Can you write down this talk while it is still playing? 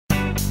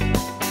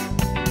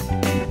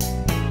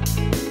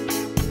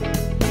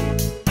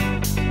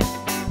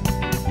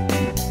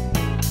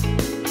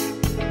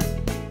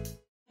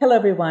Hello,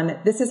 everyone.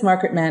 This is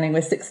Margaret Manning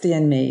with 60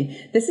 and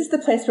Me. This is the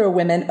place where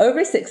women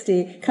over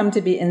 60 come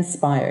to be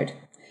inspired.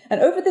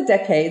 And over the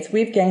decades,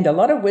 we've gained a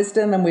lot of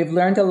wisdom and we've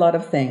learned a lot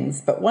of things.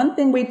 But one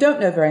thing we don't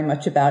know very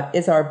much about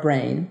is our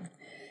brain.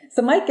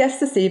 So my guest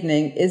this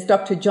evening is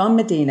Dr. John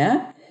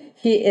Medina.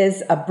 He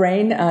is a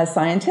brain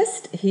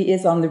scientist. He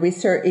is on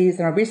he's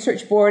on a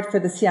research board for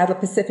the Seattle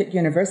Pacific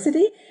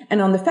University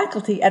and on the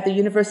faculty at the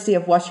University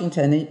of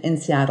Washington in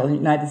Seattle,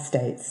 United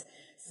States.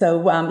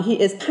 So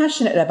he is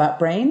passionate about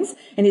brains,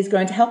 and he's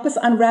going to help us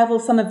unravel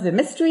some of the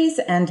mysteries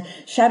and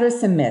shatter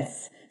some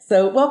myths.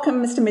 So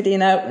welcome, Mr.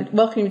 Medina.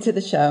 Welcome to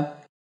the show.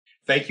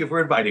 Thank you for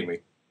inviting me.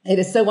 It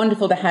is so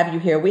wonderful to have you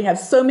here. We have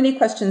so many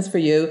questions for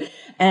you.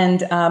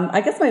 And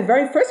I guess my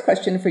very first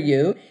question for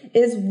you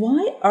is,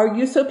 why are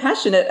you so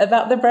passionate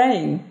about the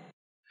brain?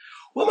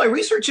 Well, my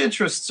research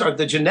interests are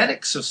the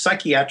genetics of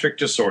psychiatric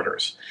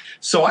disorders.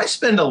 So I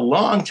spend a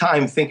long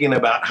time thinking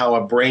about how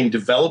a brain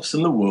develops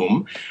in the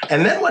womb,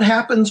 and then what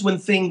happens when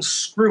things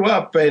screw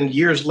up and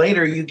years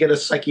later you get a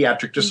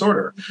psychiatric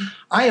disorder.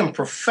 I am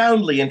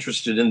profoundly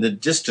interested in the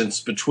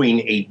distance between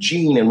a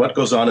gene and what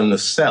goes on in the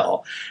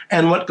cell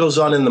and what goes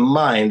on in the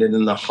mind and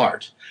in the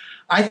heart.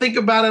 I think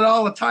about it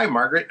all the time,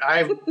 Margaret.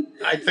 I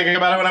think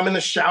about it when I'm in the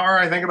shower.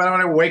 I think about it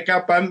when I wake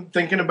up. I'm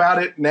thinking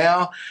about it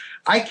now.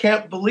 I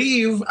can't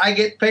believe I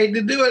get paid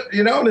to do it,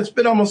 and it's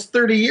been almost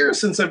 30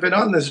 years since I've been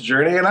on this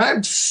journey, and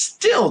I'm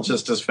still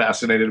just as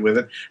fascinated with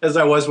it as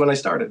I was when I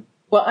started.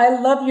 Well, I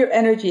love your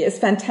energy. It's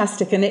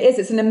fantastic, and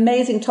it's an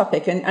amazing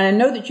topic. And I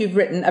know that you've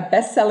written a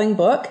best-selling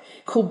book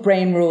called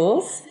Brain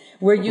Rules,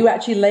 where you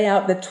actually lay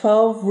out the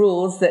 12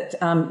 rules that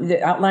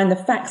outline the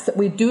facts that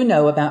we do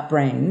know about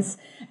brains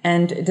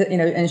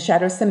and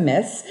shatter some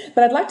myths.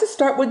 But I'd like to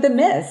start with the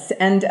myths.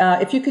 And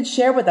if you could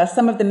share with us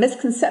some of the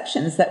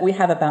misconceptions that we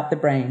have about the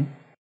brain.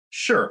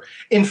 Sure.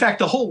 In fact,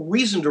 the whole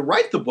reason to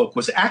write the book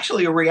was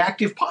actually a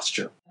reactive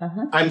posture.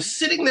 I'm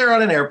sitting there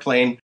on an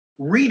airplane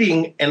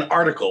reading an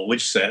article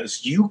which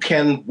says you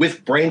can,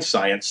 with brain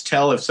science,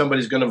 tell if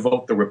somebody's going to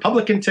vote the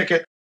Republican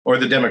ticket or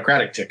the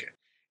Democratic ticket.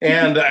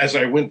 And as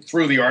I went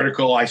through the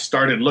article, I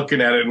started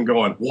looking at it and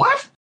going,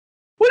 what?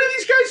 What are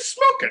these guys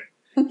smoking?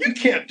 You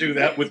can't do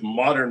that with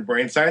modern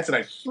brain science. And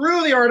I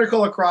threw the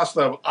article across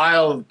the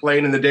aisle of the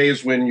plane in the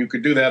days when you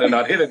could do that and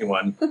not hit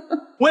anyone.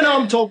 Went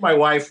home, told my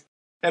wife,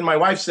 and my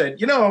wife said,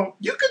 you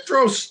could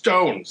throw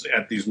stones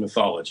at these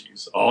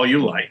mythologies all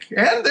you like.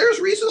 And there's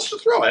reasons to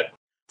throw it.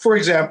 For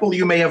example,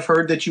 you may have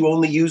heard that you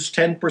only use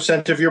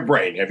 10% of your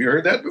brain. Have you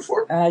heard that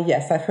before?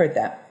 Yes, I've heard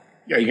that.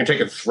 Yeah, you can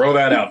take and throw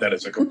that out. That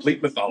is a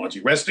complete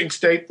mythology. Resting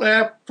state,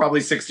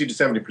 probably 60 to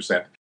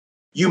 70%.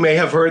 You may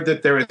have heard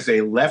that there is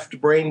a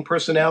left brain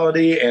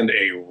personality and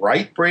a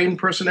right brain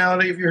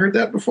personality. Have you heard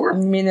that before? You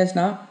mean there's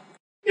not?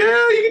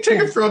 Yeah, you can take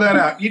and throw that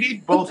out. You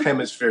need both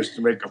hemispheres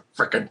to make a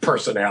frickin'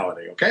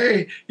 personality,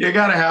 okay? You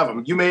got to have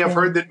them. You may have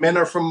heard that men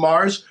are from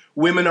Mars,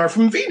 women are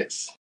from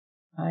Venus.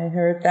 I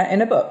heard that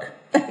in a book.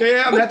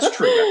 Yeah, that's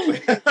true,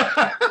 actually.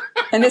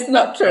 And it's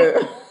not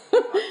true.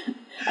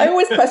 I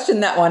always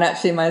question that one,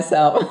 actually,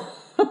 myself.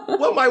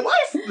 Well,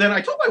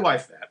 I told my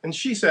wife that, and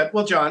she said,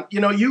 well, John,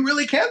 you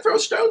really can throw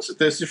stones at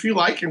this if you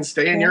like and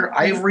stay in your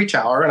ivory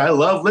tower, and I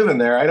love living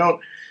there. I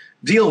don't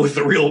deal with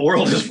the real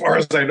world as far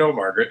as I know,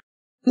 Margaret.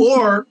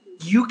 Or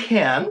you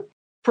can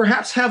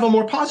perhaps have a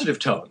more positive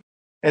tone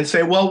and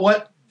say, well,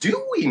 what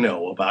do we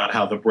know about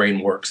how the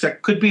brain works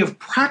that could be of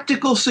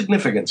practical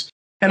significance?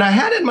 And I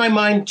had in my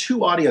mind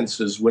two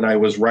audiences when I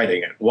was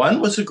writing it.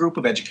 One was a group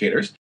of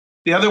educators.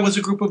 The other was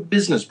a group of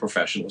business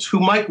professionals who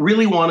might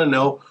really want to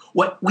know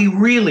what we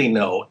really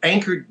know,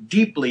 anchored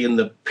deeply in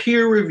the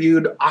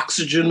peer-reviewed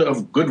oxygen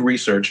of good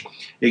research,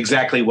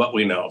 exactly what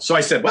we know. So I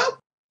said, well,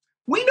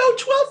 we know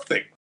 12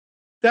 things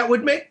that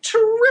would make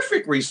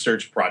terrific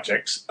research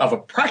projects of a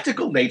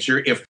practical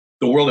nature if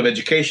the world of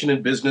education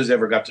and business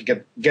ever got to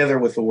get together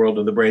with the world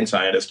of the brain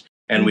scientist,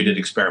 and we did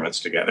experiments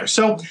together.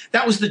 So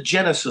that was the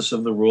genesis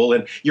of the rule,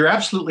 and you're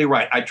absolutely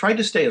right. I tried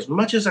to stay as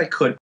much as I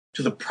could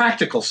to the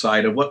practical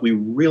side of what we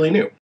really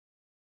knew.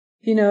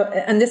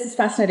 And this is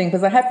fascinating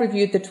because I have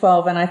reviewed the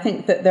 12 and I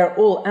think that they're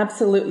all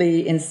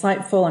absolutely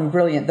insightful and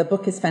brilliant. The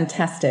book is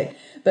fantastic.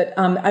 But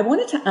I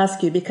wanted to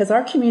ask you, because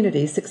our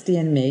community, 60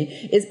 and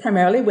Me, is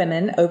primarily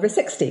women over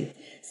 60.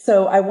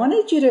 So I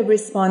wanted you to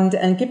respond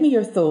and give me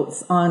your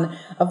thoughts on,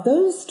 of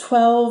those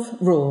 12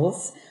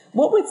 rules,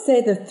 what would say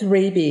the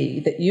 3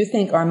 be that you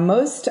think are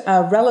most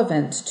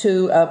relevant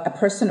to a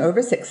person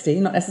over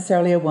 60, not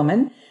necessarily a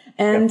woman?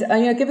 And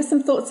give us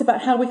some thoughts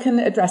about how we can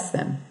address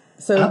them.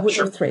 So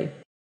sure. 3.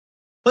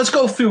 Let's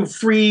go through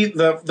 3.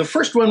 The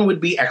first one would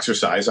be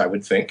exercise, I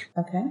would think.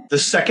 Okay. The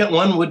second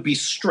one would be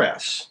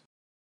stress.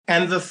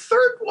 And the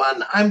third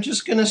one, I'm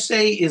just going to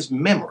say, is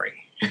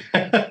memory.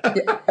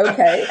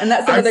 Okay, and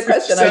that's another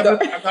question I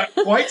got. I'm not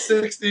quite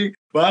 60,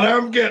 but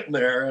I'm getting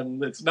there.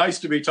 And it's nice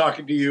to be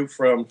talking to you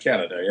from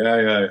Canada.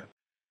 Yeah.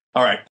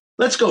 All right.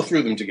 Let's go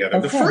through them together.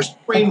 Okay. The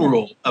first brain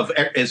rule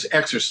is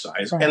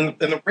exercise. Right. And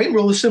the brain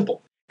rule is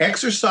simple.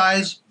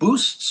 Exercise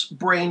boosts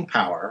brain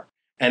power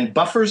and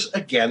buffers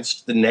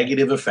against the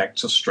negative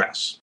effects of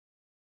stress.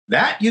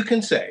 That you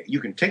can say. You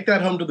can take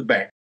that home to the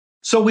bank.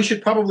 So we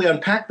should probably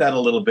unpack that a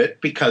little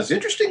bit because,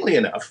 interestingly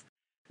enough,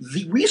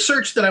 the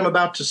research that I'm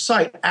about to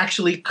cite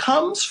actually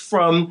comes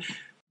from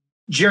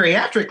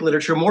geriatric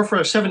literature, more for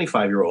a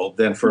 75-year-old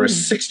than for a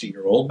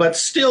 60-year-old, but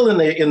still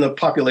in the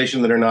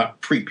population that are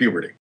not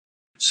pre-puberty.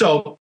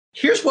 So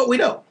here's what we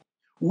know.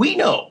 We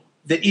know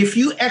that if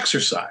you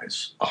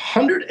exercise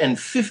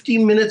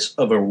 150 minutes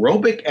of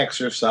aerobic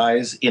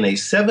exercise in a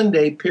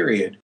 7-day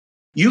period,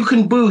 you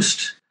can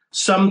boost,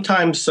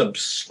 sometimes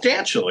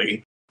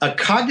substantially, a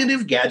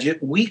cognitive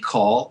gadget we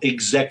call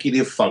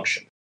executive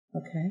function.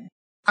 Okay.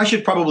 I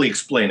should probably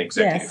explain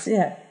executive. Yes,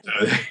 yeah.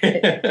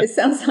 It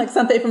sounds like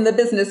something from the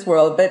business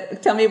world,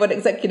 but tell me what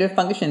executive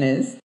function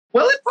is.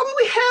 Well, it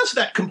probably has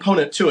that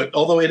component to it,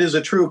 although it is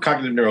a true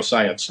cognitive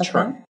neuroscience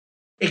term.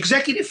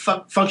 Executive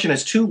function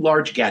has two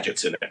large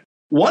gadgets in it.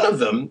 One of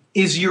them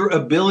is your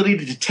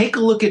ability to take a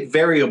look at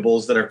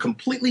variables that are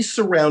completely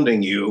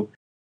surrounding you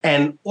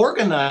and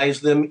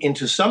organize them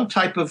into some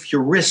type of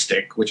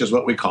heuristic, which is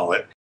what we call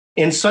it,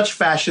 in such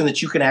fashion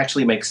that you can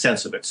actually make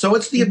sense of it. So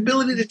it's the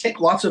ability to take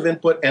lots of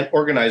input and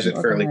organize it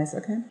fairly.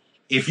 Okay.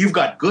 If you've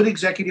got good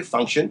executive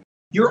function,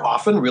 you're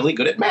often really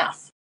good at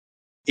math.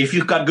 If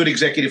you've got good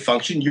executive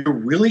function, you're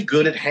really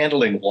good at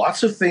handling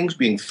lots of things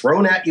being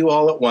thrown at you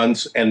all at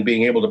once and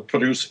being able to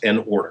produce an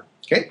order.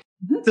 Okay?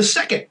 The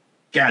second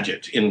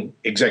gadget in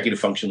executive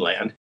function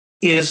land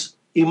is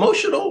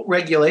emotional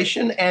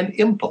regulation and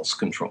impulse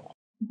control.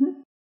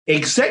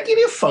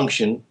 Executive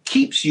function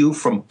keeps you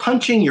from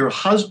punching your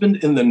husband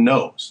in the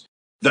nose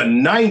the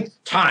 9th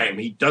time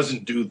he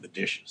doesn't do the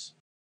dishes.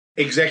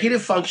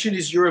 Executive function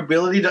is your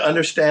ability to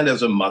understand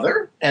as a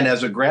mother and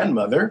as a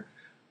grandmother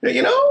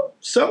that,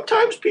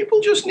 sometimes people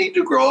just need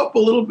to grow up a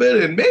little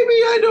bit and maybe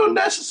I don't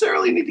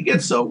necessarily need to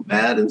get so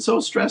mad and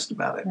so stressed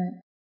about it. Right.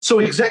 So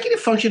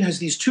executive function has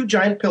these two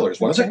giant pillars.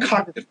 One is a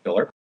cognitive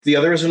pillar. The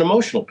other is an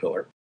emotional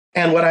pillar.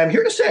 And what I'm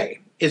here to say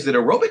is that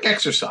aerobic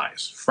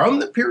exercise from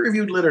the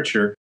peer-reviewed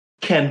literature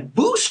can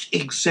boost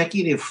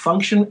executive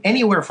function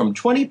anywhere from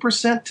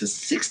 20% to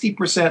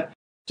 60%,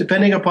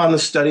 depending upon the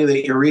study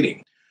that you're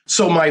reading.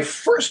 So my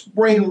first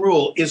brain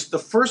rule is the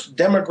first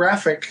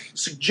demographic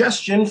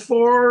suggestion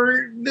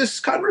for this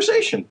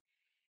conversation.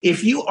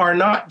 If you are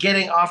not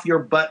getting off your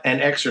butt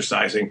and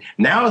exercising,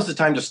 now is the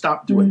time to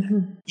stop doing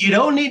that. You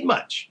don't need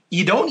much.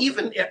 You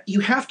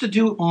have to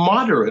do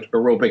moderate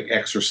aerobic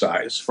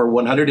exercise for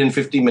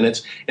 150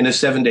 minutes in a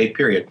 7-day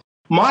period.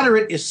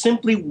 Moderate is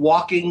simply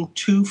walking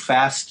too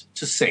fast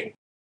to sing.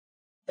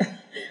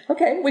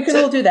 Okay, we can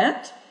all do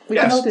that. We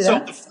can all do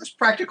that. So the first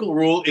practical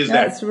rule is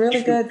that it's really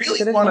if good. you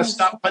really want to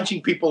stop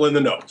punching people in the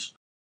nose,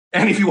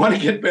 and if you want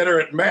to get better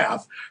at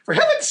math, for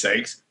heaven's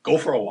sakes, go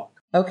for a walk.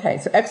 Okay,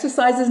 so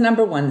exercise is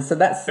number one. So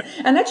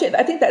and actually,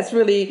 I think that's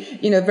really,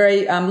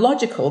 very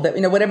logical that,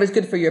 whatever's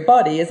good for your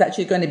body is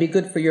actually going to be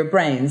good for your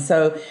brain.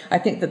 So I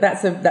think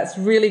that's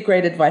really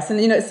great advice. And,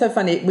 it's so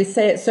funny. We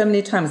say it so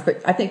many times,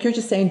 but I think you're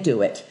just saying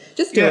do it.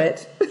 Just do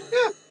it.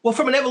 Well,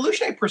 from an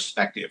evolutionary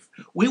perspective,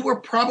 we were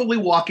probably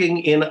walking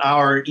in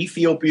our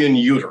Ethiopian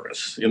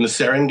uterus in the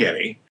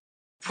Serengeti,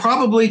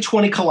 probably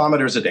 20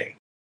 kilometers a day.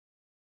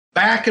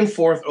 Back and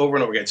forth over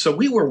and over again. So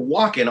we were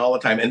walking all the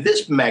time. And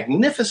this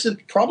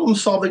magnificent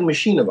problem-solving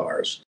machine of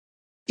ours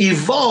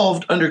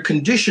evolved under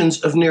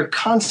conditions of near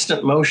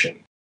constant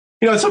motion.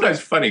 It's sometimes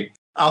funny.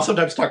 I'll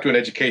sometimes talk to an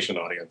education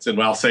audience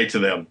and I'll say to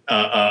them,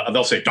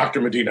 they'll say,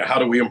 Dr. Medina, how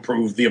do we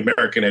improve the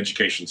American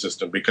education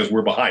system? Because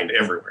we're behind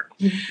everywhere.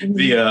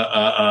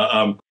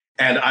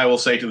 And I will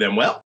say to them,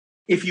 well,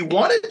 if you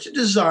wanted to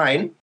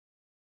design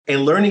a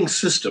learning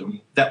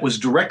system that was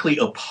directly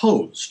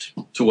opposed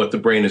to what the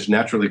brain is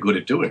naturally good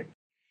at doing,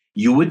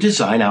 you would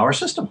design our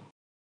system,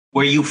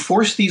 where you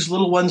force these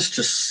little ones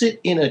to sit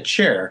in a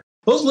chair.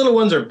 Those little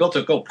ones are built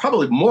to go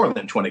probably more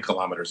than 20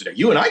 kilometers a day.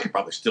 You and I could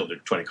probably still do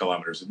 20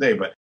 kilometers a day,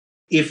 but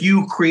if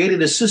you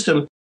created a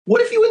system,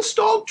 what if you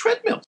installed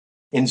treadmills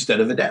instead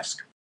of a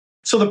desk?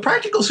 So the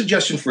practical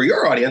suggestion for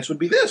your audience would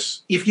be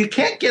this. If you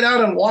can't get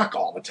out and walk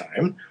all the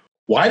time,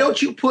 why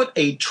don't you put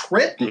a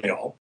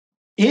treadmill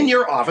in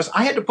your office?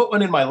 I had to put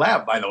one in my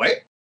lab, by the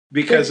way,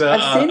 because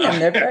I've seen them.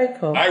 They're very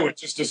cool. I would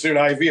just as soon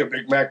IV a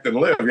Big Mac than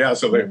live. Yeah,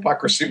 so the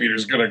hypocrisy meter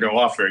is going to go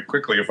off very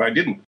quickly if I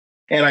didn't.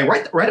 And I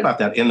write about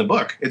that in the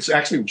book. It's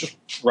actually just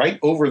right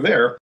over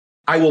there.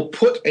 I will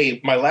put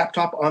my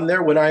laptop on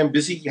there when I am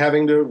busy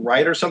having to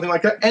write or something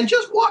like that and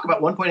just walk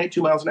about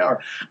 1.82 miles an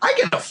hour. I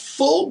get a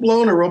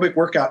full-blown aerobic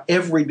workout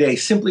every day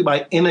simply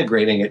by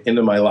integrating it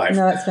into my life.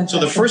 No, that's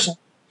fantastic.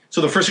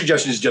 So the first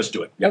suggestion is just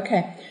do it. Yep.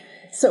 Okay.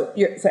 So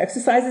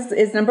exercise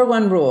is number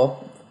one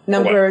rule.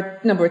 Number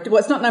two, well,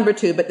 it's not number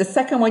two, but the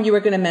second one you were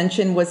going to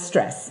mention was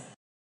stress.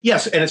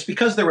 Yes, and it's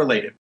because they're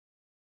related.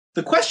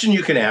 The question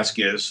you can ask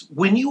is,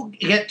 when you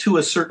get to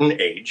a certain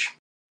age,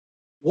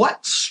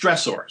 what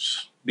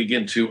stressors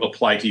begin to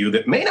apply to you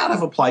that may not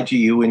have applied to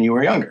you when you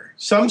were younger?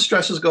 Some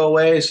stresses go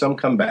away, some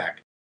come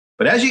back.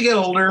 But as you get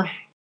older,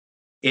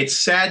 it's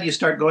sad you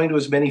start going to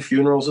as many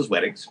funerals as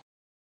weddings.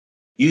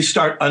 You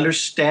start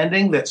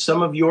understanding that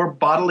some of your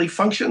bodily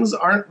functions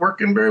aren't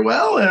working very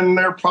well, and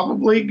they're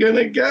probably going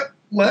to get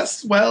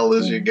less well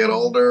as you get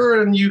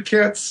older, and you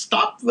can't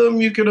stop them.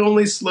 You can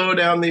only slow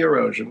down the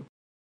erosion.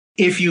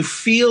 If you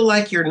feel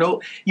like you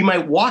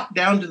might walk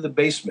down to the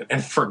basement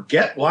and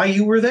forget why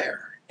you were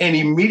there. And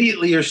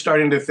immediately you're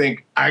starting to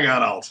think, I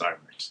got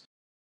Alzheimer's.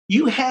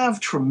 You have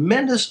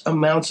tremendous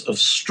amounts of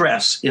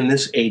stress in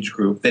this age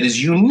group that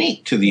is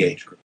unique to the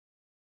age group.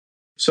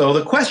 So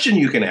the question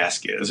you can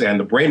ask is, and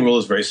the brain rule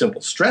is very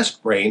simple,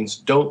 stressed brains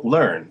don't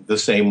learn the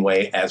same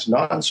way as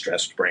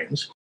non-stressed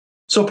brains.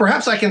 So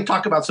perhaps I can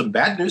talk about some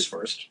bad news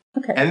first.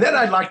 Okay. And then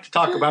I'd like to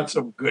talk about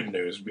some good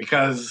news,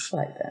 because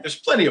there's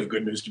plenty of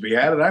good news to be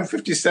had. And I'm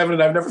 57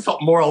 and I've never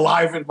felt more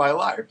alive in my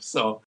life.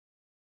 So,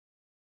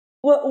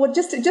 well,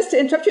 just to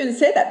interrupt you and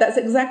say that's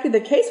exactly the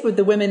case with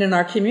the women in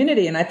our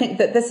community. And I think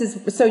that this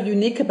is so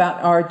unique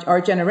about our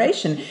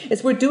generation,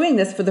 is we're doing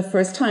this for the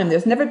first time.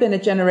 There's never been a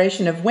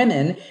generation of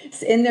women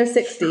in their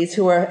 60s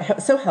who are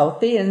so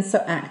healthy and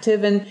so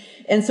active.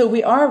 And so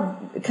we are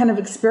kind of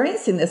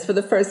experiencing this for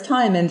the first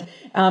time. And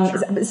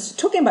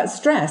talking about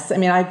stress, I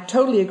mean, I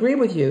totally agree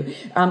with you.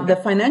 The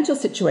financial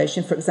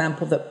situation, for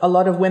example, that a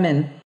lot of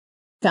women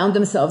found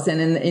themselves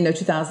in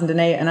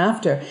 2008 and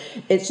after,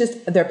 it's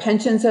just their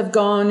pensions have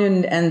gone,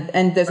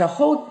 and there's a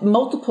whole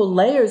multiple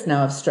layers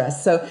now of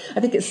stress. So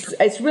I think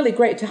it's really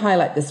great to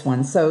highlight this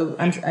one. So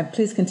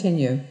please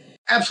continue.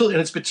 Absolutely.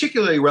 And it's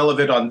particularly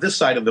relevant on this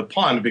side of the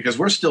pond because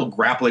we're still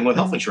grappling with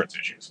health insurance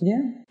issues. Yeah.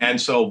 And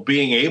so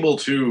being able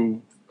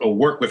to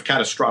work with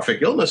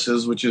catastrophic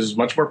illnesses, which is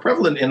much more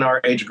prevalent in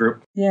our age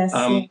group,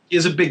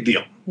 is a big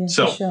deal. Yeah,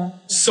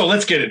 so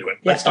let's get into it.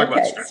 Let's talk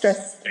about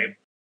stress. Okay.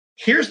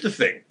 Here's the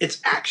thing. It's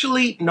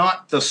actually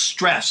not the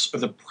stress or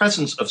the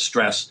presence of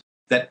stress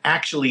that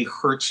actually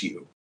hurts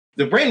you.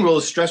 The brain rule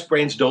is stressed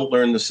brains don't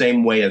learn the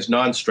same way as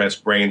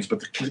non-stressed brains, but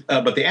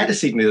the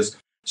antecedent is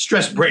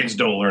stressed brains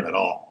don't learn at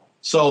all.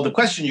 So the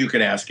question you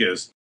can ask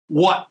is,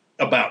 what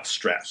about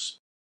stress?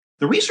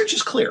 The research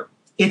is clear.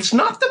 It's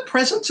not the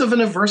presence of an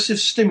aversive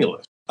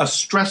stimulus, a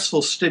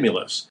stressful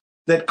stimulus,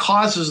 that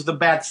causes the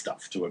bad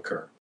stuff to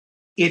occur.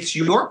 It's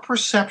your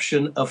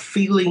perception of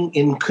feeling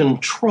in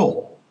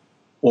control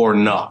or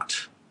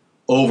not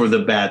over the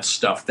bad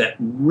stuff that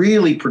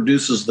really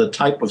produces the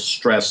type of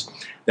stress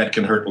that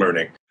can hurt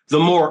learning. The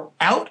more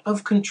out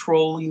of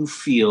control you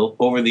feel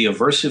over the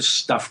aversive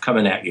stuff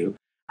coming at you,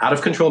 out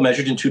of control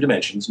measured in two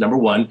dimensions. Number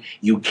one,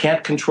 you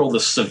can't control the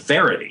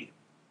severity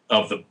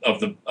of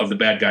the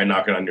bad guy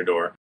knocking on your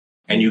door,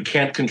 and you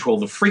can't control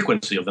the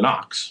frequency of the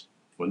knocks.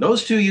 When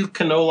those two you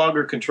can no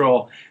longer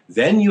control,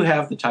 then you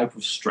have the type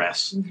of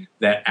stress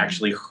that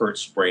actually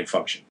hurts brain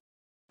function.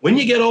 When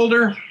you get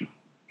older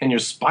and your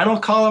spinal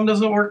column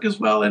doesn't work as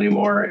well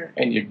anymore,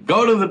 and you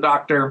go to the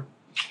doctor,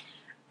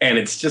 and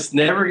it's just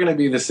never going to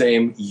be the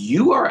same,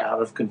 you are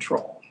out of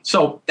control.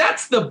 So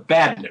that's the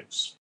bad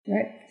news.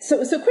 Right.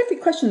 So quickly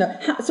question though.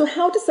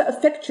 How does that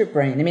affect your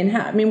brain?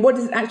 I mean, what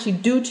does it actually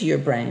do to your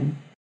brain?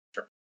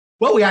 Sure.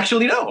 Well, we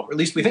actually know, or at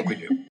least we think we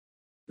do.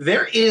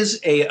 There is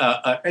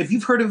have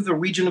you heard of the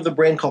region of the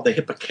brain called the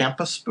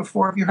hippocampus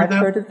before? Have you heard that?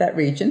 I've heard of that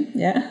region,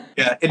 yeah.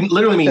 Yeah, it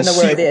literally means I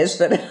don't know where it is,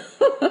 but...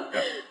 Yeah.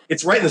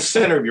 It's right in the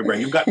center of your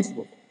brain. You've got...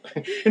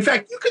 In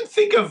fact, you can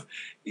think of,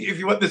 if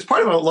you want, it's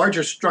part of a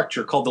larger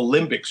structure called the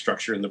limbic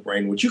structure in the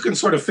brain, which you can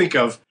sort of think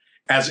of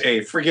as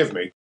a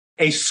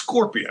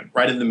scorpion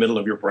right in the middle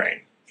of your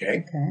brain.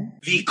 Okay?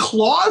 The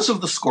claws of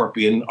the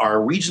scorpion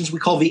are regions we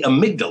call the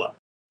amygdala,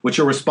 which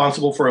are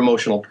responsible for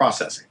emotional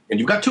processing. And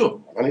you've got two of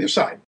them on either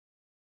side.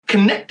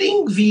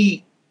 Connecting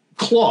the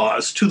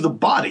claws to the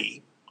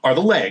body are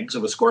the legs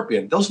of a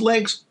scorpion. Those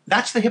legs,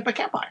 that's the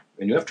hippocampi,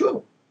 and you have two of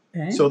them.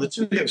 Okay. So the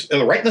two hips,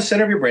 right in the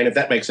center of your brain, if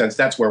that makes sense,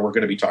 that's where we're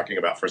going to be talking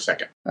about for a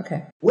second.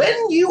 Okay.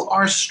 When you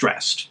are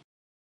stressed,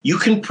 you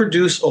can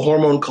produce a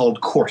hormone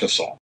called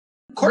cortisol.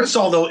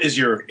 Cortisol, though, is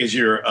your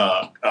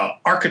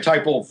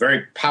archetypal,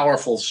 very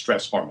powerful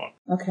stress hormone.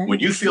 Okay.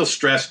 When you feel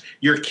stressed,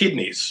 your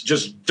kidneys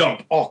just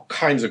dump all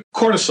kinds of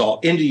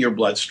cortisol into your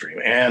bloodstream.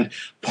 And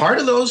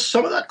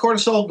some of that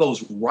cortisol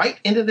goes right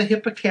into the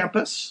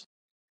hippocampus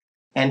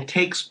and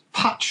takes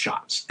pot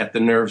shots at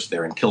the nerves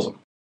there and kills them.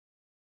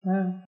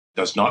 Wow.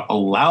 Does not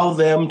allow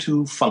them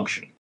to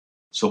function.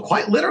 So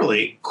quite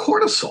literally,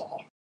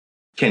 cortisol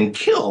can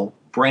kill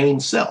brain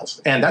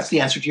cells. And that's the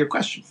answer to your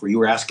question, for you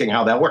were asking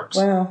how that works.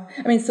 Wow.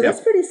 I mean, so that's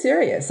pretty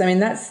serious. I mean,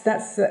 that's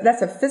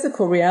a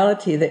physical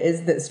reality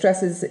that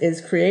stress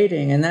is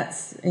creating. And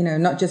that's,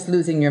 not just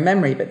losing your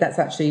memory, but that's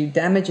actually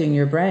damaging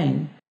your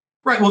brain.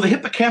 Right. Well, the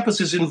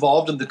hippocampus is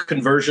involved in the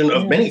conversion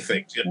of many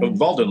things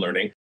involved in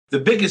learning. The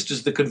biggest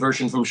is the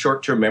conversion from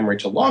short-term memory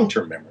to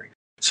long-term memory.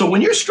 So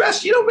when you're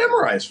stressed, you don't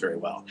memorize very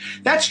well.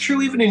 That's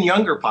true even in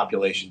younger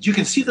populations. You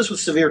can see this with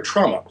severe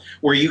trauma,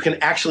 where you can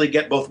actually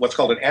get both what's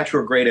called an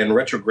anterograde and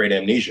retrograde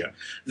amnesia.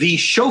 The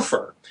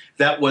chauffeur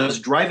that was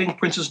driving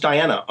Princess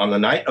Diana on the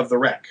night of the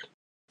wreck,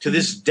 to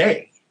this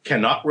day,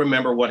 cannot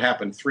remember what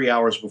happened 3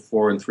 hours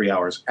before and 3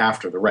 hours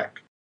after the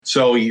wreck.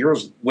 So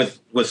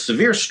with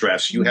severe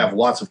stress, you have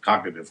lots of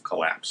cognitive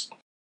collapse.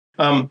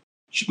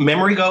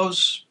 Memory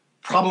goes,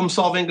 problem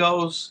solving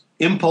goes,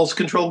 impulse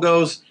control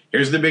goes.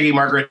 Here's the biggie,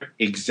 Margaret.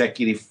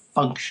 Executive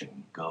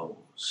function goes.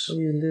 lose,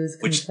 You lose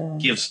which control.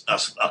 gives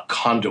us a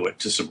conduit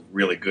to some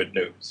really good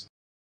news.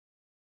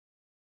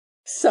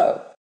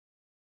 So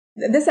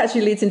this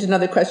actually leads into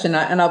another question,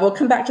 and I will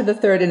come back to the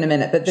third in a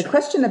minute. But the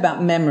question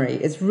about memory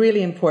is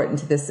really important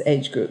to this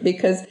age group,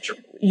 because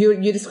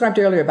you described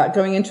earlier about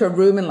going into a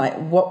room and like,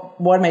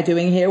 what am I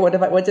doing here? What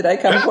did I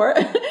come for?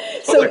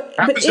 So,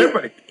 but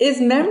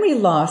is memory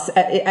loss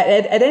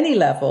at any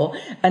level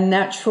a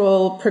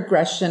natural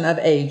progression of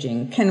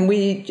aging? Can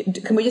we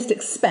just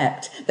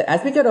expect that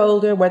as we get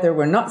older, whether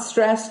we're not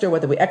stressed or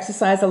whether we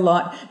exercise a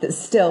lot, that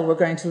still we're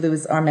going to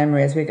lose our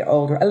memory as we get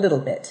older a little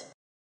bit?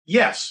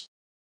 Yes.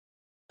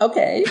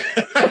 Okay.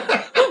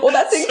 Well,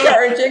 that's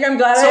encouraging. I'm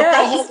glad I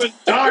asked. So go home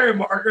and die,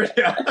 Margaret.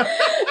 Yeah.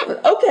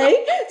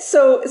 Okay.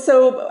 So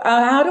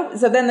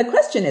then the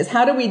question is,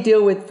 how do we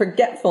deal with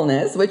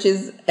forgetfulness, which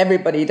is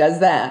everybody does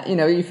that. You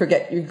know, you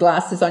forget your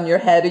glasses on your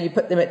head or you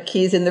put them at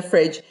keys in the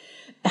fridge.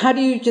 How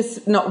do you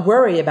just not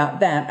worry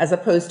about that as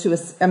opposed to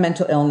a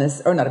mental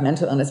illness, or not a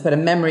mental illness, but a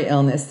memory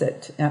illness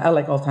that,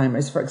 like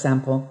Alzheimer's, for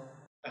example?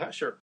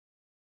 Sure.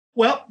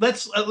 Well,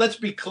 let's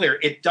be clear.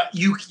 It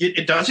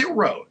does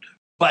erode.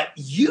 But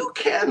you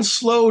can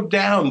slow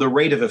down the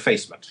rate of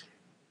effacement.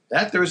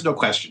 That there is no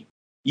question.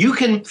 You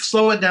can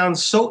slow it down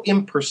so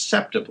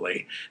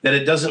imperceptibly that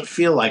it doesn't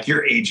feel like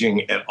you're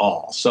aging at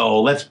all.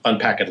 So let's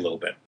unpack it a little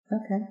bit.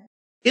 Okay.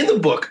 In the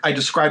book, I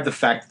describe the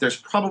fact that there's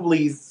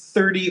probably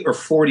 30 or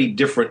 40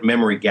 different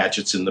memory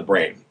gadgets in the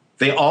brain.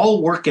 They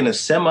all work in a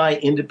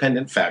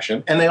semi-independent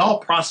fashion, and they all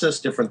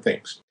process different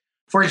things.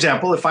 For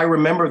example, if I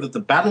remember that the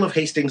Battle of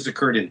Hastings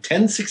occurred in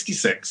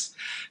 1066,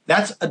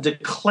 that's a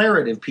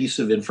declarative piece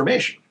of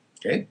information.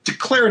 Okay,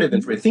 declarative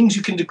information, things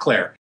you can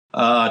declare.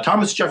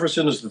 Thomas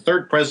Jefferson is the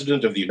third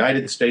president of the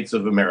United States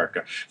of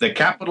America. The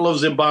capital of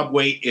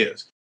Zimbabwe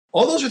is.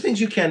 All those are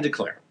things you can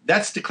declare.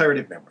 That's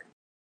declarative memory.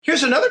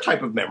 Here's another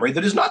type of memory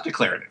that is not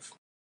declarative.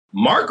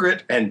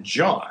 Margaret and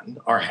John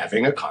are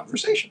having a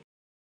conversation.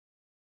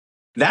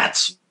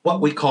 That's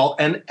what we call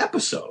an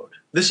episode.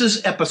 This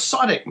is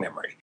episodic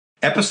memory.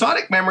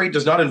 Episodic memory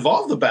does not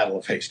involve the Battle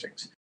of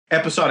Hastings.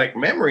 Episodic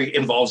memory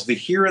involves the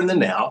here and the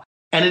now,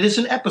 and it is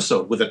an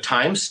episode with a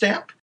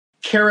timestamp,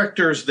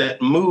 characters that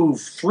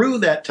move through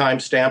that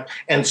timestamp,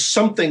 and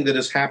something that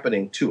is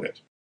happening to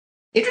it.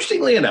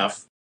 Interestingly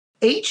enough,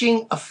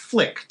 aging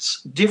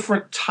afflicts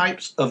different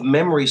types of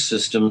memory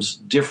systems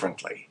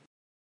differently.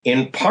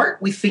 In part,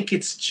 we think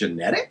it's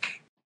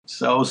genetic.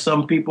 So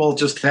some people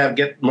just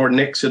get more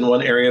nicks in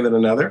one area than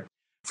another.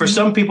 For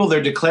some people,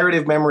 their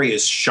declarative memory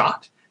is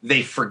shot.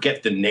 They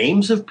forget the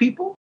names of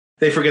people.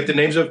 They forget the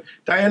names of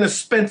Diana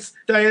Spence,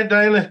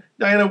 Diana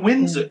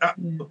Windsor. I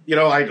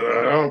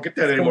don't get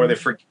that anymore. They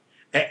forget,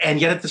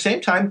 and yet at the same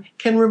time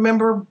can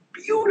remember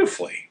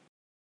beautifully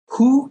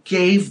who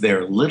gave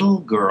their little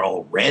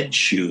girl red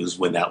shoes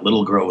when that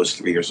little girl was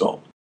 3 years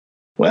old.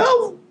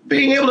 Well,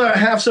 being able to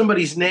have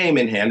somebody's name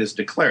in hand is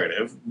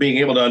declarative. Being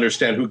able to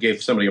understand who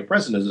gave somebody a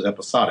present is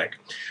episodic.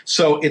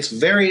 So it's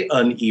very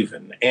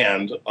uneven,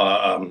 and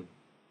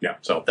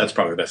so that's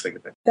probably the best thing to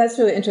think. That's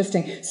really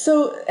interesting.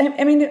 So,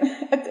 I mean,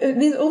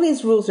 all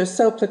these rules are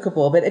so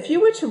applicable, but if you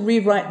were to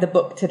rewrite the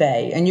book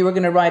today and you were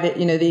going to write it,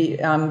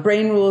 the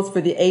brain rules for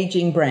the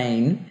aging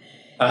brain,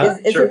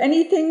 is there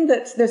anything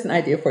there's an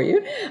idea for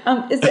you?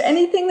 Is there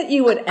anything that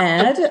you would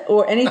add,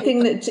 or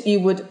anything that you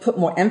would put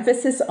more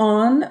emphasis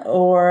on,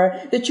 or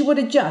that you would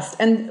adjust?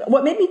 And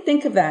what made me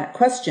think of that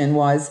question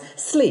was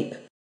sleep.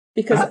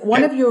 Because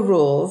one of your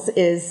rules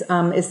is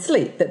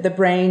sleep, that the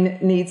brain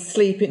needs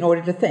sleep in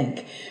order to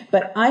think.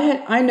 But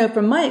I know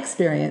from my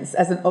experience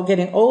as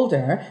getting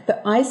older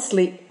that I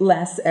sleep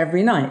less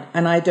every night,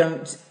 and I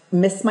don't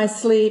miss my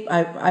sleep.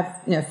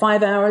 I've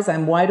 5 hours.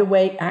 I'm wide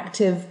awake,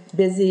 active,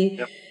 busy.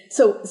 Yep.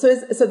 So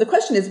the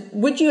question is: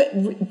 would you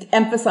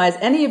emphasize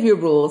any of your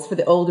rules for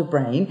the older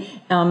brain?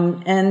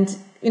 And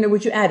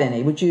would you add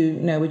any? Would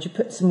you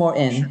put some more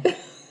in? Sure.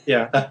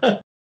 Yeah.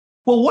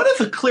 Well, one of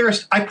the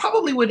clearest, I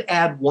probably would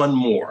add one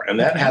more, and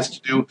that has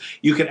to do,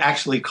 you could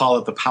actually call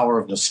it the power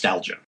of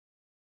nostalgia.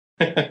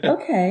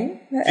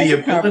 Okay. The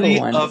ability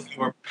of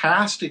your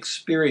past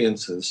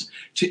experiences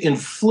to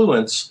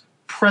influence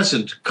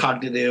present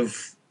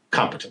cognitive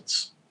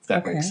competence, if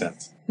that makes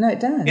sense. No, it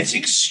does. It's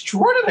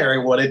extraordinary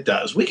what it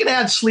does. We can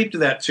add sleep to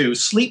that, too.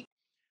 Sleep,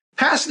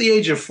 past the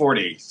age of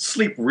 40,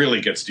 sleep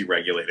really gets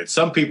deregulated.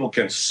 Some people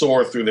can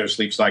soar through their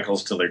sleep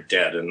cycles till they're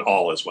dead, and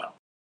all is well.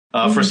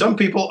 For some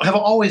people have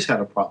always had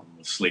a problem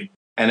with sleep.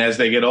 And as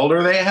they get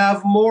older, they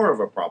have more of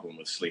a problem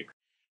with sleep.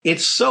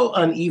 It's so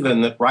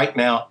uneven that right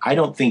now, I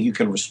don't think you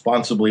can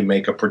responsibly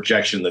make a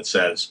projection that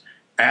says,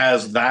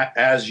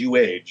 as you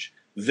age,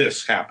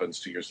 this happens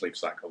to your sleep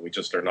cycle. We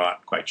just are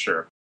not quite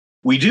sure.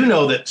 We do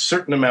know that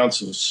certain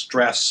amounts of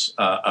stress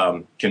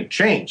can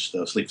change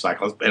the sleep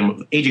cycles. And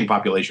with aging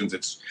populations,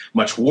 it's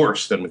much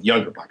worse than with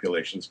younger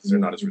populations because they're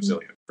not as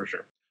resilient, for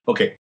sure.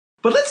 Okay.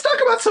 But let's talk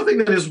about something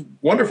that is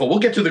wonderful. We'll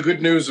get to the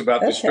good news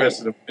about the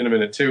stress in a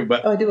minute, too.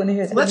 But I do want to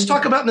hear. Let's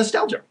talk about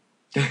nostalgia.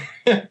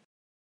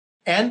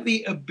 And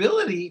the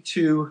ability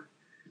to,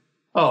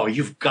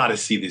 you've got to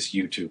see this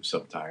YouTube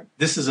sometime.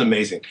 This is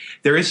amazing.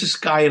 There is this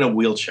guy in a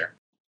wheelchair.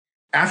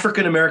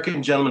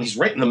 African-American gentleman. He's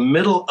right in the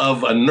middle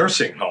of a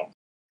nursing home,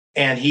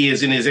 and he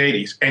is in his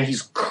 80s, and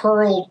he's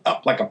curled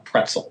up like a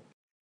pretzel.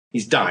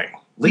 He's dying.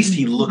 At least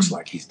he looks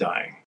like he's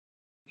dying.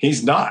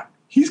 He's not.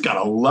 He's got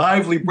a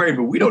lively brain,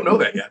 but we don't know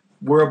that yet.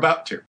 We're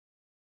about to.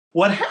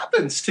 What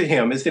happens to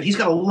him is that he's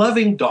got a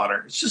loving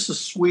daughter. It's just the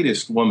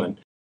sweetest woman.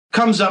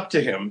 Comes up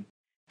to him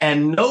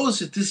and knows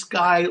that this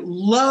guy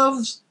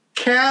loves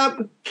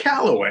Cab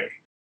Calloway,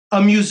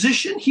 a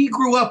musician he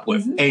grew up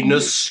with, a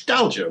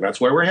nostalgia.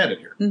 That's where we're headed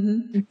here.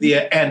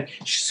 And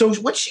so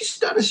what she's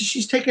done is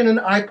she's taken an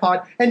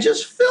iPod and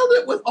just filled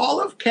it with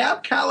all of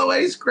Cab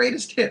Calloway's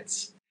greatest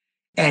hits.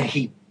 And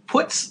she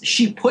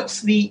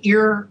puts the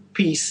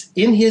earpiece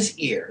in his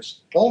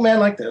ears, old man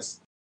like this,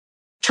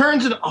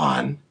 turns it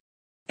on,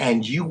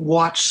 and you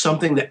watch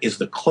something that is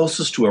the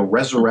closest to a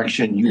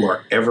resurrection you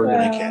are ever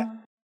going to get.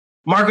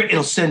 Margaret,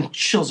 it'll send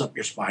chills up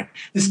your spine.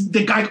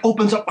 The guy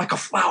opens up like a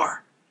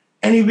flower,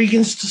 and he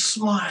begins to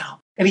smile,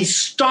 and he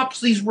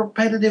stops these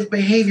repetitive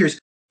behaviors,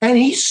 and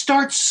he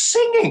starts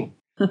singing.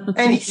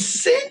 And he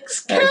sings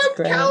Cab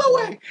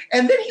Calloway.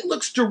 And then he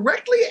looks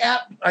directly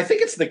at, I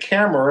think it's the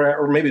camera,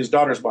 or maybe his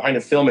daughter's behind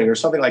him filming or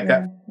something like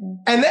that.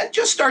 And then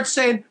just starts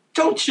saying,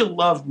 don't you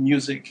love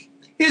music?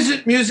 Is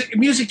it music?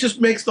 Music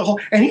just makes the whole...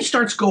 And he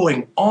starts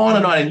going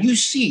on. And you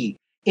see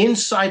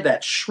inside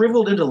that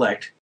shriveled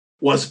intellect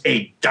was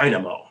a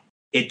dynamo.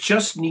 It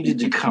just needed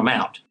to come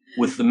out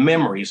with the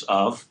memories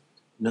of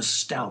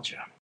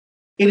nostalgia.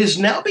 It is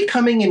now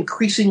becoming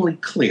increasingly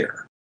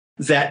clear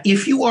that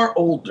if you are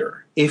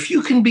older, if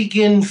you can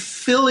begin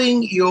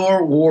filling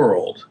your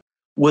world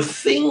with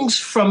things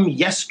from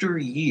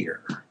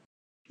yesteryear,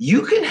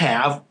 you can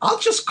have, I'll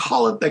just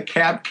call it the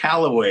Cab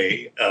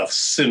Calloway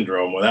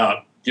syndrome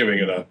without giving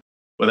it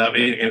without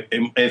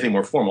anything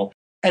more formal.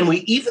 And we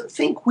even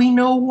think we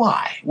know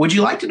why. Would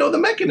you like to know the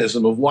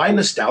mechanism of why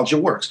nostalgia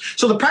works?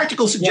 So the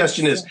practical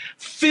suggestion is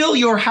fill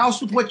your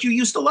house with what you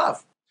used to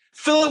love.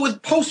 Fill it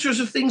with posters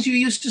of things you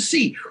used to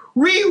see.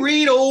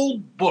 Reread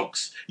old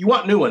books. You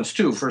want new ones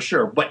too, for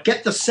sure. But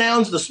get the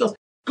sounds, the smells.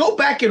 Go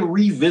back and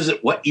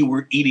revisit what you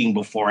were eating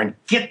before and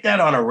get that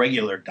on a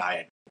regular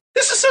diet.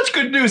 This is such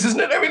good news,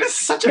 isn't it? I mean, it's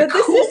such a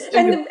cool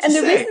thing to and the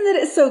say. reason that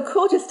it's so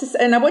cool,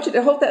 and I want you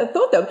to hold that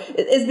thought though,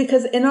 is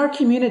because in our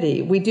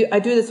community, I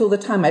do this all the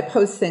time. I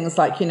post things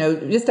like,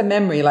 just a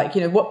memory, like,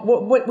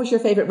 what was your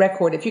favorite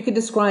record? If you could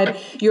describe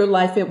your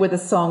life with a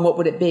song, what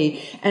would it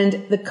be?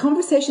 And the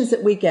conversations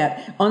that we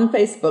get on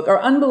Facebook are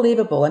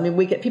unbelievable. I mean,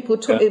 we get people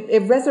talk,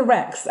 it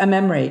resurrects a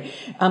memory.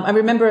 I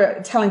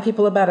remember telling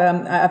people about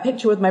a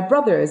picture with my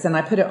brothers, and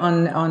I put it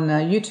on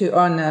YouTube,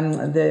 on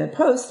the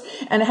post,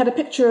 and it had a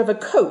picture of a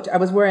coat. I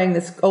was wearing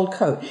this old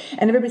coat,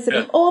 and everybody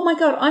said, oh my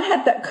God, I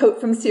had that coat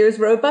from Sears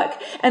Roebuck.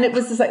 And it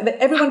was just like that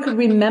everyone could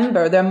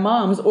remember their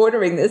moms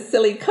ordering this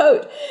silly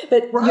coat.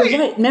 But you're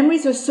right,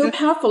 memories are so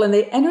powerful, and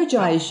they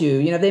energize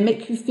you. They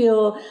make you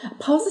feel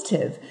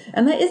positive.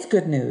 And that is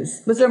good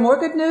news. Was there more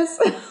good news?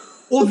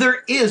 Well,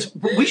 there is,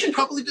 but we should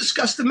probably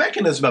discuss the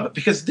mechanism of it,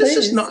 because this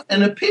is not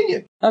an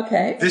opinion.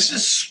 Okay. This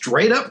is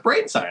straight up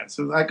brain science.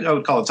 I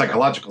would call it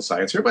psychological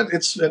science here, but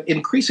it's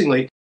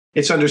increasingly,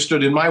 it's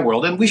understood in my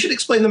world, and we should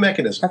explain the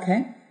mechanism.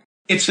 Okay.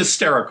 It's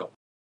hysterical.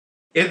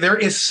 There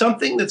is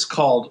something that's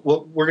called,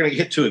 well, we're going to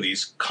hit two of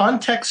these,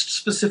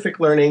 context-specific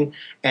learning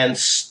and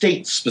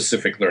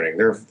state-specific learning.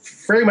 They're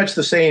very much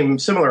the same,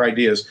 similar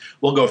ideas.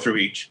 We'll go through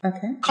each.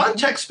 Okay.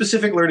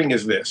 Context-specific learning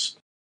is this.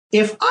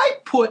 If I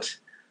put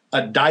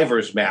a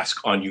diver's mask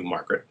on you,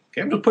 Margaret,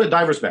 okay, I'm going to put a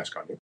diver's mask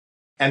on you,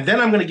 and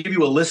then I'm going to give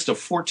you a list of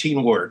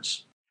 14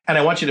 words, and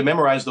I want you to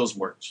memorize those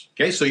words.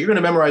 Okay, so you're going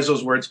to memorize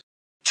those words.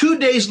 2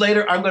 days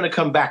later, I'm going to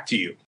come back to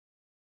you.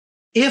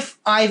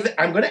 I'm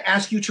going to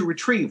ask you to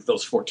retrieve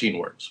those 14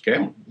 words.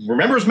 Okay,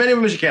 remember as many of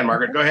them as you can,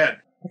 Margaret. Go ahead.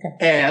 Okay.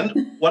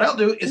 And what I'll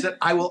do is that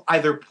I will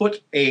either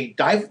put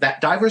that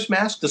diver's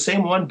mask, the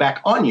same one,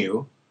 back on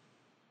you,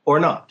 or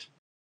not.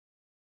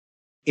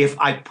 If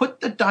I put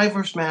the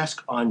diver's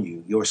mask on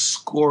you, your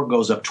score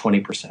goes up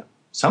 20%,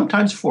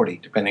 sometimes 40,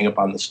 depending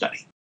upon the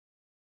study.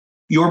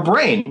 Your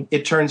brain,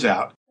 it turns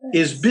out,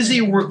 is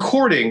busy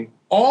recording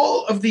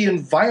all of the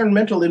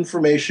environmental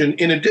information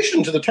in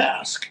addition to the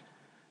task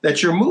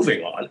that you're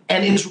moving on,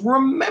 and is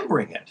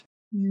remembering it.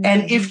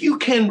 And if you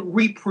can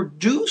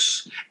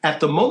reproduce at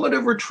the moment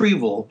of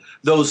retrieval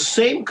those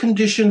same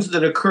conditions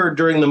that occurred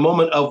during the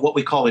moment of what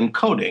we call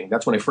encoding,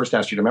 that's when I first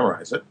asked you to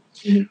memorize it,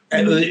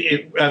 and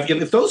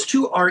if those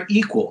two are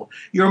equal,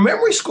 your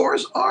memory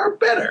scores are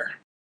better.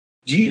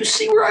 Do you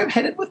see where I'm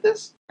headed with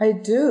this? I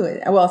do.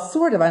 Well,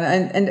 sort of.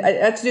 And it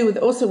had to do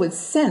with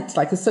scent,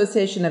 like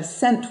association of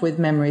scent with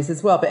memories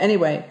as well. But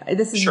anyway,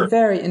 this is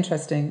very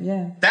interesting.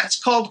 Yeah.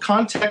 That's called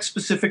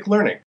context-specific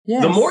learning.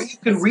 Yes, the more you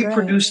can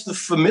reproduce the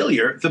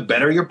familiar, the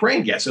better your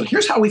brain gets. And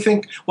here's how we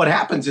think what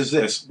happens is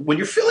this. When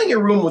you're filling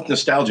your room with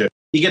nostalgia,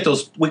 you get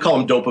those, we call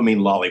them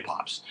dopamine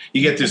lollipops.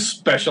 You get this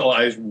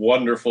specialized,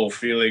 wonderful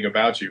feeling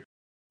about you.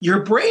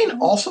 Your brain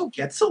also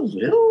gets a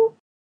little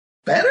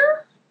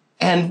better.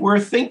 And we're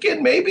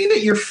thinking maybe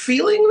that you're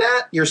feeling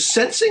that, you're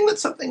sensing that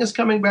something is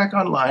coming back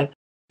online.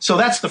 So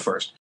that's the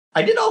first.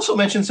 I did also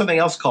mention something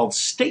else called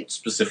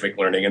state-specific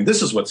learning, and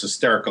this is what's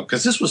hysterical,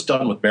 because this was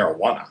done with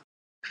marijuana.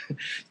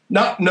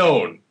 Not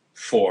known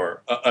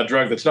for a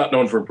drug that's not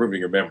known for improving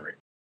your memory.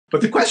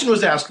 But the question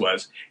was asked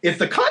was, if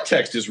the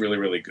context is really,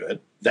 really good,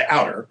 the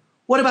outer,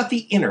 what about the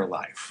inner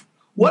life?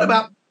 What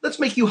about, let's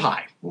make you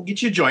high. We'll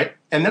get you a joint,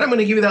 and then I'm going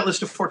to give you that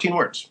list of 14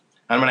 words.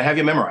 I'm going to have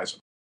you memorize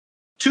them.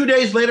 2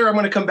 days later, I'm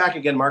going to come back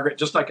again, Margaret,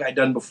 just like I'd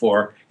done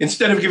before.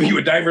 Instead of giving you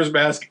a diver's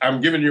mask,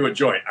 I'm giving you a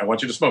joint. I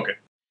want you to smoke it.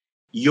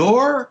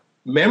 Your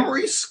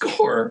memory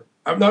score,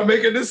 I'm not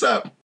making this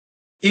up,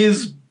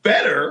 is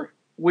better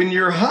when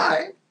you're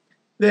high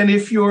than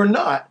if you're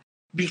not,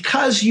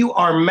 because you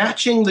are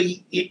matching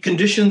the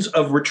conditions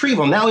of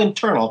retrieval, now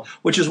internal,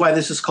 which is why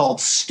this is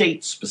called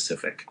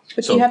state-specific.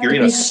 So you're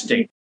in a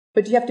state.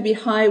 But do you have to be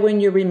high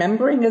when you're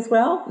remembering as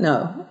well?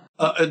 No.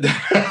 Let's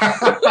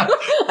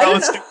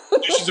take the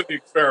conditions of the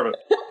experiment.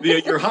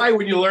 You're high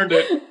when you learned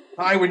it,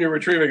 high when you're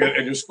retrieving it,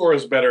 and your score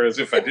is better as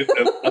if I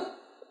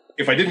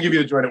didn't give you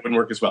the joint, it wouldn't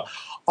work as well.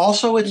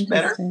 Also, it's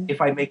better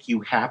if I make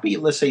you happy.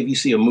 Let's say if you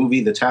see a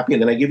movie that's happy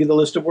and then I give you the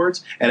list of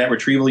words, and at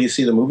retrieval you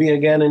see the movie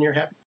again and you're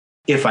happy.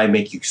 If I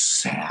make you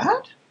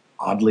sad,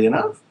 oddly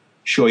enough,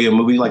 show you a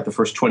movie like the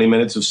first 20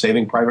 minutes of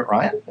Saving Private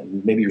Ryan,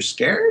 and maybe you're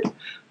scared,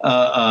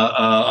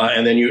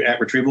 and then at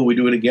retrieval we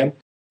do it again.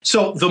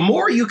 So the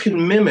more you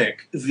can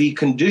mimic the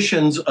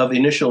conditions of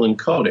initial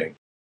encoding,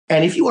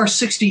 and if you are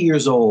 60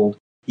 years old,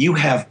 you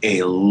have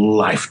a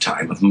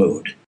lifetime of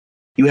mood.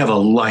 You have a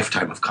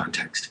lifetime of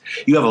context.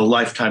 You have a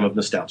lifetime of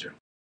nostalgia.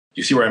 Do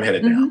you see where I'm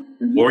headed now?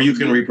 The more you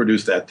can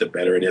reproduce that, the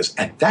better it is.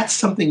 And that's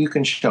something you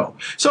can show.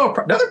 So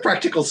another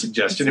practical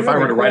suggestion, if I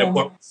were to write a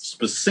book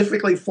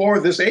specifically for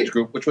this age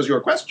group, which was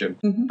your question,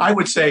 I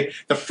would say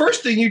the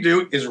first thing you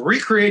do is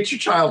recreate your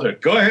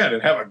childhood. Go ahead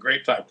and have a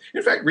great time.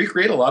 In fact,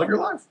 recreate a lot of your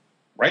life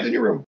right in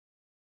your room.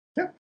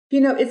 You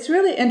know, it's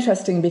really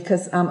interesting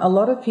because a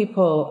lot of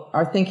people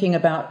are thinking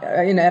about,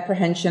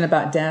 apprehension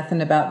about death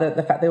and about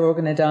the fact that we're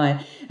going to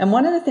die. And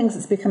one of the things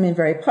that's becoming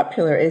very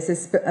popular is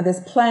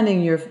this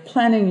planning your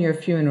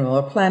funeral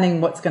or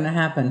planning what's going to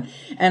happen.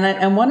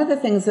 And one of the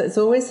things that's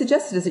always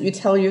suggested is that you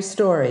tell your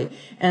story.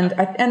 And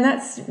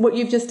that's what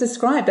you've just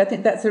described. I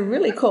think that's a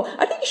really cool.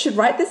 I think you should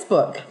write this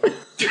book.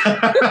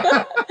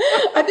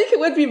 I think it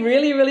would be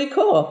really, really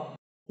cool.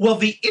 Well,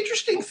 the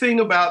interesting thing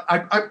about, I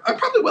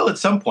probably will at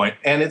some point,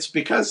 and it's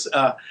because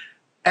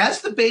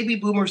as the baby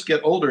boomers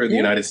get older in the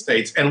United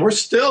States, and we're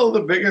still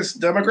the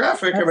biggest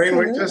demographic, Absolutely. I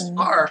mean, we just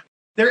are,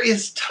 there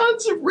is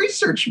tons of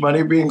research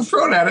money being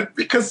thrown at it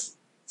because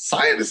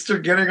scientists are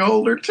getting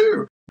older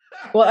too.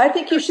 Well, I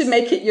think you should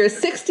make it your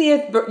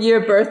 60th year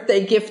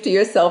birthday gift to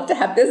yourself to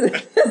have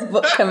this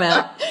book come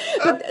out.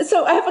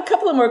 So I have a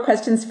couple of more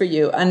questions for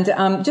you. And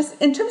just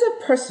in terms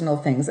of personal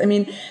things, I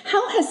mean,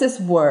 how has this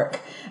work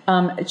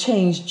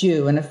changed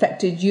you and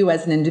affected you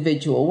as an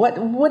individual?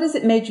 What has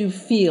it made you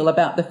feel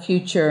about the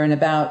future and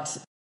about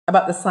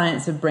the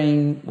science of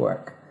brain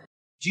work?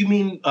 Do you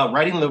mean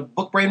writing the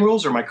book Brain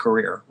Rules or my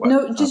career?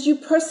 No, just you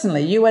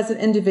personally, you as an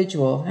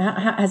individual.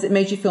 How has it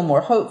made you feel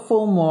more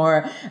hopeful,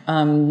 more,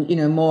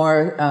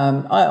 more,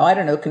 I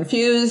don't know,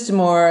 confused,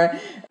 more...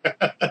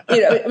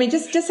 I mean,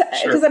 just because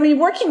Sure. I mean,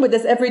 working with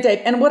this every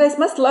day, and what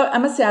I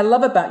must say I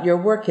love about your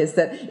work is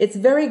that it's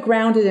very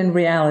grounded in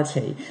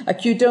reality.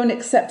 Like you don't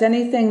accept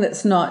anything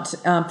that's not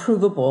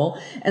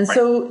provable, and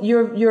so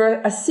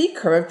you're a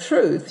seeker of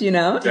truth,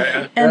 and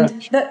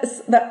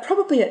that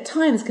probably at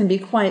times can be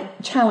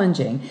quite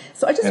challenging.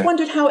 So I just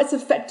wondered how it's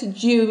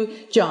affected you,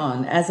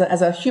 John, as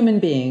a human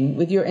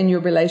being in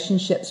your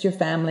relationships, your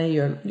family,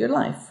 your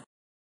life.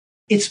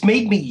 It's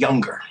made me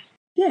younger.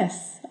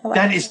 Yes,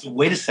 That is the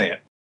way to say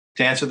it.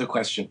 To answer the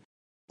question,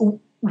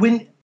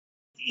 when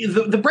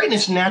the brain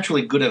is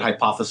naturally good at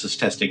hypothesis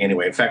testing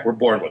anyway. In fact, we're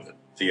born with it.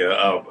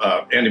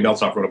 Andy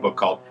Meltzoff wrote a book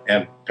called,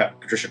 and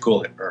Patricia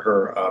Coolidge,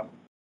 or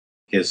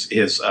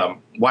his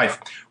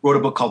wife, wrote a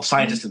book called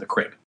Scientist in the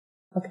Crib.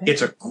 Okay.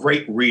 It's a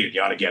great read.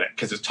 You ought to get it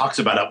because it talks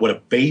about what a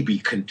baby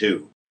can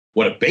do.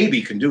 What a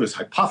baby can do is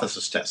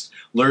hypothesis test,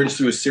 learns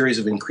through a series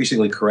of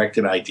increasingly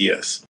corrected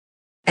ideas.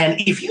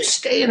 And if you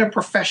stay in a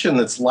profession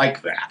that's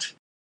like that,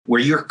 where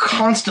you're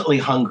constantly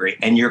hungry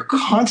and you're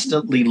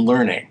constantly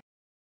learning.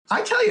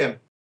 I tell you,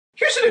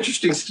 here's an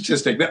interesting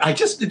statistic that it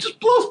just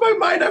blows my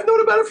mind. I've known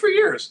about it for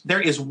years.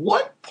 There is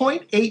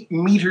 1.8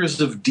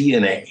 meters of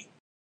DNA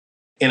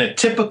in a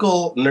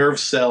typical nerve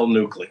cell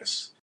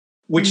nucleus,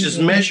 which is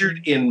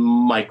measured in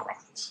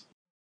microns.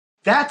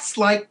 That's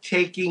like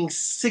taking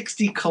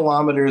 60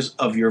 kilometers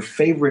of your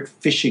favorite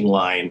fishing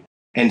line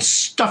and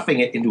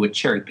stuffing it into a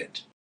cherry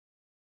pit.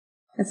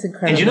 That's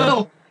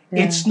incredible. And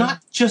it's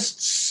not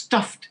just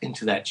stuffed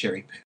into that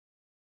cherry pit.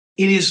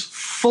 It is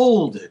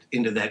folded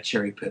into that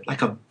cherry pit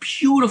like a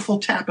beautiful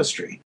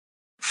tapestry.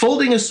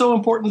 Folding is so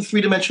important in the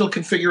three-dimensional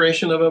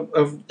configuration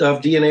of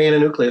DNA in a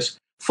nucleus.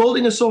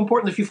 Folding is so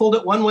important. If you fold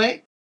it one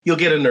way, you'll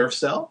get a nerve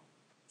cell.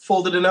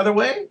 Fold it another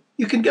way,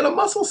 you can get a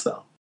muscle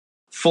cell.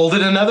 Fold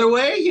it another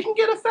way, you can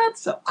get a fat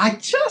cell. I'm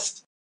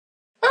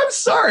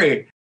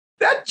sorry.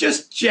 That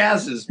just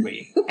jazzes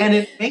me. And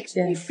it makes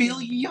me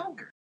feel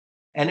younger.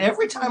 And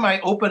every time I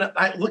open it,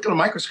 I look at a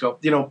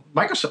microscope,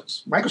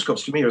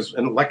 microscopes to me is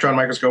an electron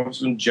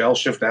microscopes and gel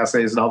shift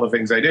assays and all the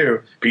things I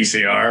do,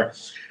 PCR,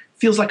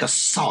 feels like a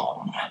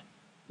song,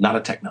 not a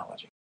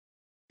technology.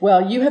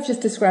 Well, you have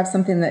just described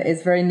something that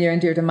is very near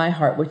and dear to my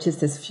heart, which is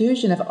this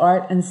fusion of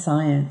art and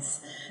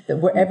science. That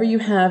wherever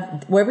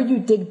you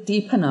dig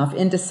deep enough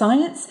into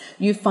science,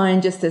 you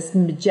find just this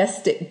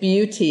majestic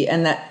beauty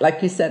and that,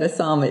 like you said, a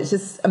psalm. It's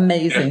just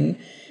amazing.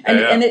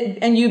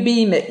 And you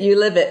beam it, you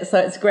live it, so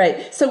it's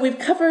great. So we've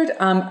covered,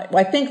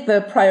 I think,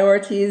 the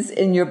priorities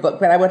in your book,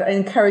 but I would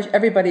encourage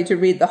everybody to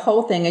read the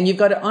whole thing, and you've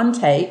got it on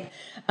tape.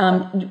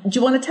 Do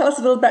you want to tell us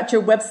a little about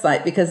your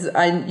website? Because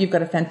you've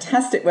got a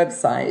fantastic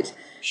website.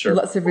 Sure.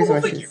 Lots of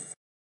resources.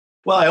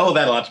 Well, I owe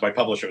that a lot to my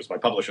publisher. It was my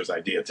publisher's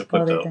idea to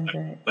put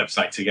the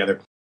website together.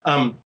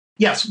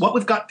 Yes, what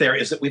we've got there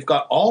is that we've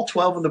got all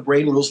 12 of the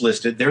brain rules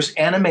listed. There's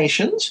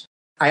animations.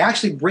 I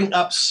actually bring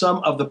up some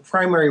of the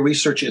primary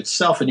research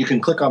itself, and you can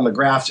click on the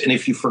graphs. And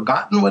if you've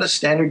forgotten what a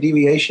standard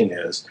deviation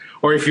is,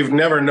 or if you've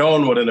never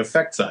known what an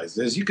effect size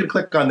is, you can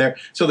click on there.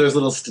 So there's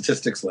little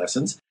statistics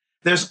lessons.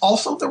 There's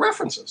also the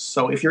references.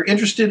 So if you're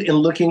interested in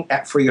looking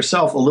at for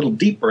yourself a little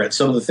deeper at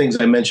some of the things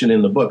I mentioned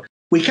in the book,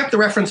 we kept the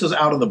references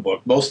out of the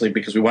book, mostly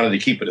because we wanted to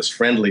keep it as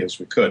friendly as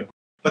we could.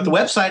 But the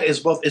website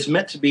is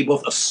meant to be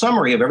both a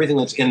summary of everything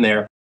that's in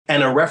there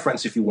and a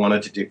reference if you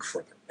wanted to dig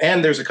further.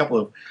 And there's a couple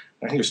of,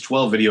 I think there's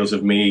 12 videos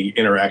of me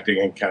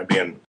interacting and kind of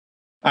being,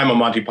 I'm a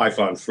Monty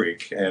Python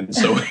freak. And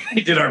so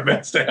we did our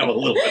best to have a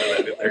little bit of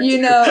that in there.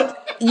 You know,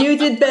 you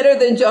did better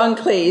than John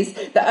Cleese.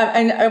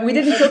 And we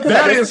didn't talk about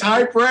that is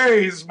high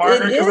praise,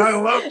 Margaret, because I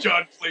love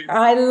John Cleese.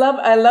 I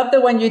love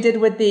the one you did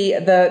with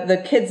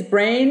the kid's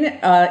brain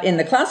in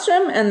the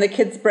classroom and the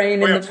kid's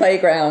brain in the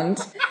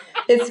playground.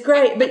 It's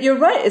great, but you're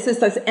right. It's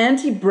just those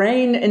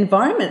anti-brain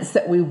environments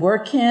that we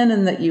work in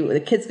and that the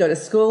kids go to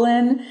school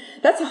in.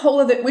 That's a whole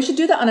other, we should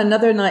do that on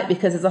another night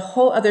because there's a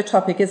whole other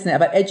topic, isn't it,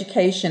 about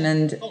education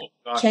and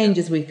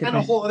changes we could make. And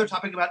a whole other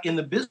topic about in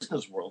the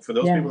business world. For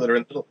those people that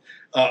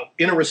are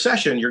in a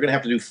recession, you're going to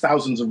have to do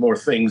thousands of more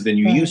things than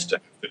you used to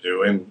have to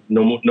do, and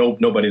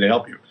nobody to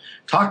help you.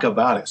 Talk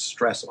about a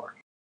stressor.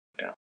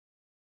 Yeah.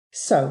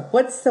 So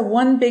what's the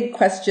one big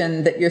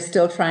question that you're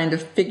still trying to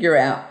figure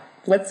out?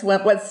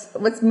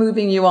 What's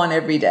moving you on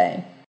every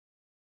day?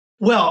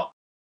 Well,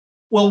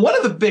 one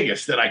of the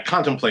biggest that I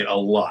contemplate a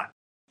lot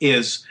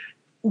is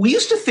we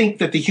used to think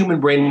that the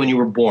human brain when you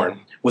were born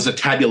was a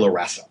tabula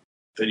rasa,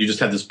 that you just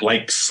had this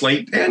blank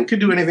slate and could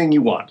do anything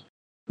you want.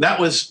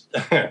 That was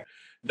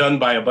done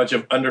by a bunch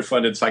of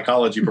underfunded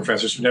psychology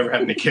professors who never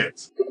had any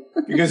kids.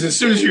 Because as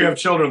soon as you have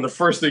children, the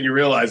first thing you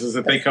realize is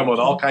that they come with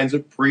all kinds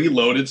of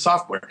preloaded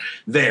software.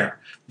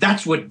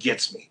 That's what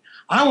gets me.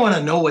 I want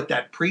to know what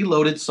that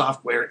preloaded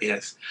software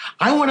is.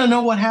 I want to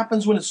know what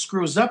happens when it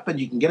screws up and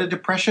you can get a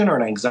depression or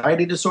an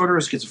anxiety disorder or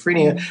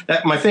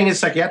schizophrenia. My thing is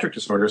psychiatric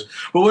disorders.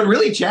 But what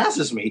really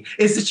jazzes me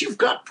is that you've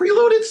got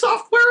preloaded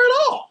software at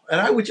all.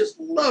 And I would just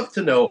love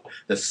to know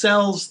the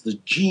cells, the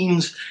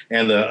genes,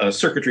 and the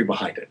circuitry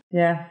behind it.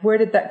 Yeah. Where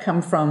did that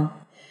come from?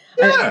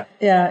 Yeah.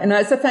 And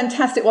it's a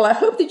fantastic. Well, I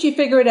hope that you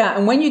figure it out.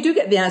 And when you do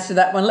get the answer to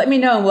that one, let me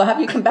know and we'll have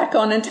you come back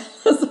on and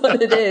tell us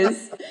what it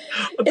is.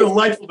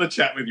 Delightful to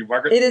chat with you,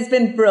 Margaret. It has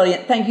been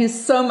brilliant. Thank you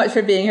so much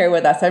for being here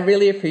with us. I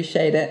really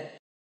appreciate it.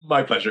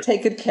 My pleasure.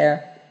 Take good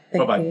care.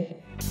 Thank Bye-bye.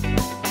 you.